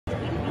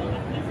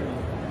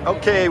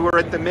Okay, we're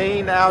at the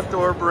Maine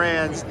Outdoor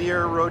Brands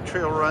near Road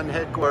Trail Run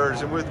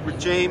headquarters, and with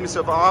James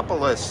of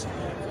Opolis,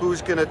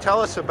 who's going to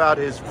tell us about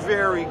his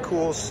very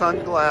cool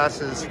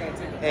sunglasses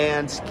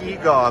and ski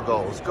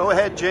goggles. Go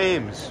ahead,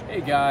 James.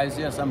 Hey guys,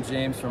 yes, I'm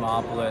James from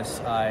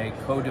Opolis. I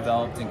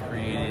co-developed and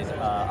created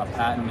a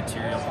patent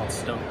material called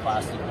Stoke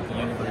Plastic with the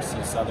University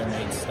of Southern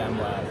Maine STEM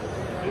Lab.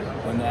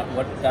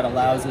 What that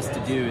allows us to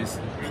do is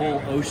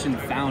pull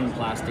ocean-found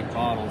plastic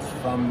bottles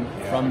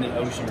from the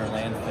ocean or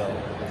landfill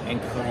and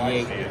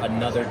create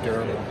another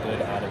durable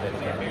good out of it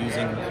again,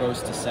 using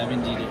close to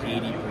 70 to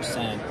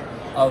 80%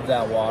 of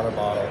that water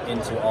bottle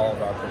into all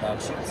of our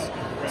productions.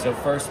 So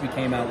first we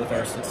came out with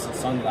our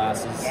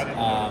sunglasses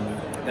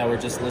that were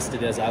just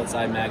listed as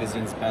Outside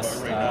Magazine's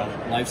best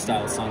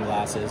lifestyle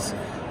sunglasses,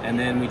 and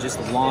then we just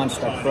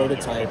launched our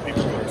prototype for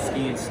our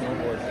ski and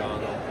snowboard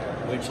goggle,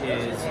 which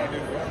is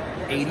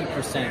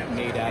 80%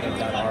 made out of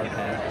that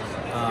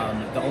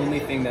rPET. The only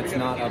thing that's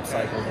not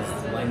upcycled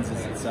is the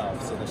lenses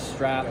itself. So the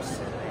straps,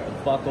 the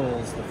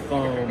buckles, the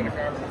foam,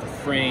 the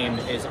frame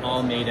is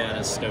all made out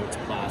of Stoke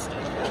plastic.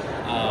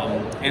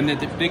 And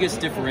the biggest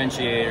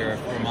differentiator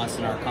from us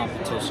and our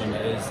competition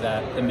is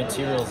that the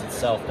materials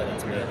itself that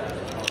it's made of.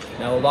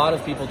 Now, a lot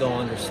of people don't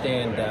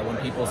understand that when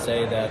people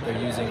say that they're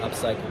using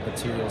upcycled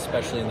material,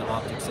 especially in the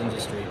optics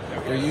industry,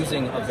 they're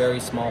using a very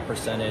small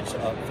percentage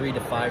of 3 to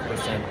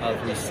 5% of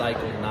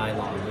recycled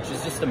nylon, which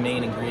is just the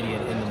main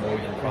ingredient in the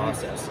molding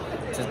process.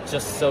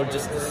 Just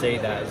to say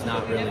that is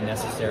not really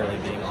necessarily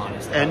being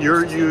honest. And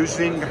you're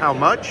using how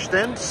much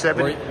then?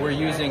 We're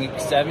using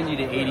 70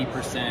 to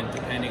 80%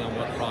 depending on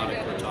what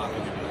product we're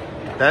talking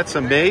about. That's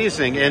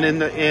amazing. And in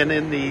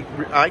the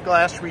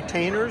eyeglass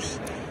retainers?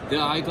 The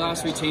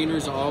eyeglass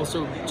retainers are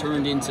also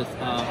turned into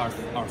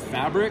our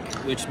fabric,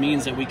 which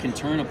means that we can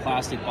turn a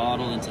plastic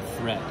bottle into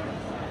thread.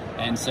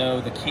 And so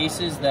the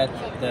cases that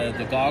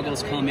the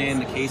goggles come in,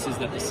 the cases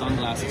that the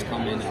sunglasses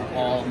come in, are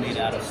all made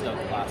out of Stoke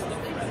plastic.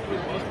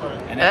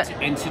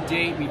 And to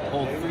date, we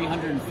pulled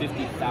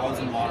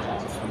 350,000 water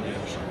bottles from the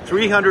ocean.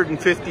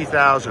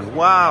 350,000.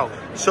 Wow.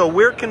 So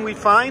where can we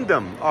find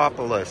them,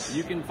 Opolis?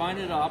 You can find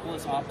it at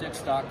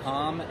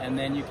opolisoptics.com, and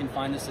then you can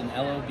find us in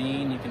LO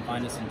Bean, you can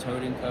find us in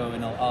Toad & Co.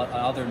 and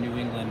other New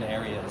England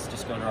areas.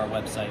 Just go to our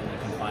website and you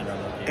can find our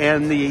location.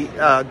 And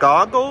the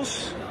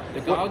goggles?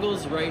 The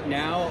goggles right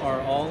now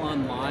are all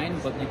online,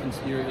 but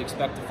you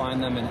expect to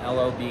find them in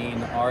LO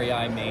Bean,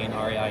 REI Maine,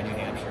 REI New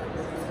Hampshire.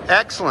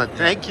 Excellent.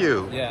 Thank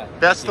you. Yeah.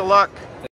 Best of luck.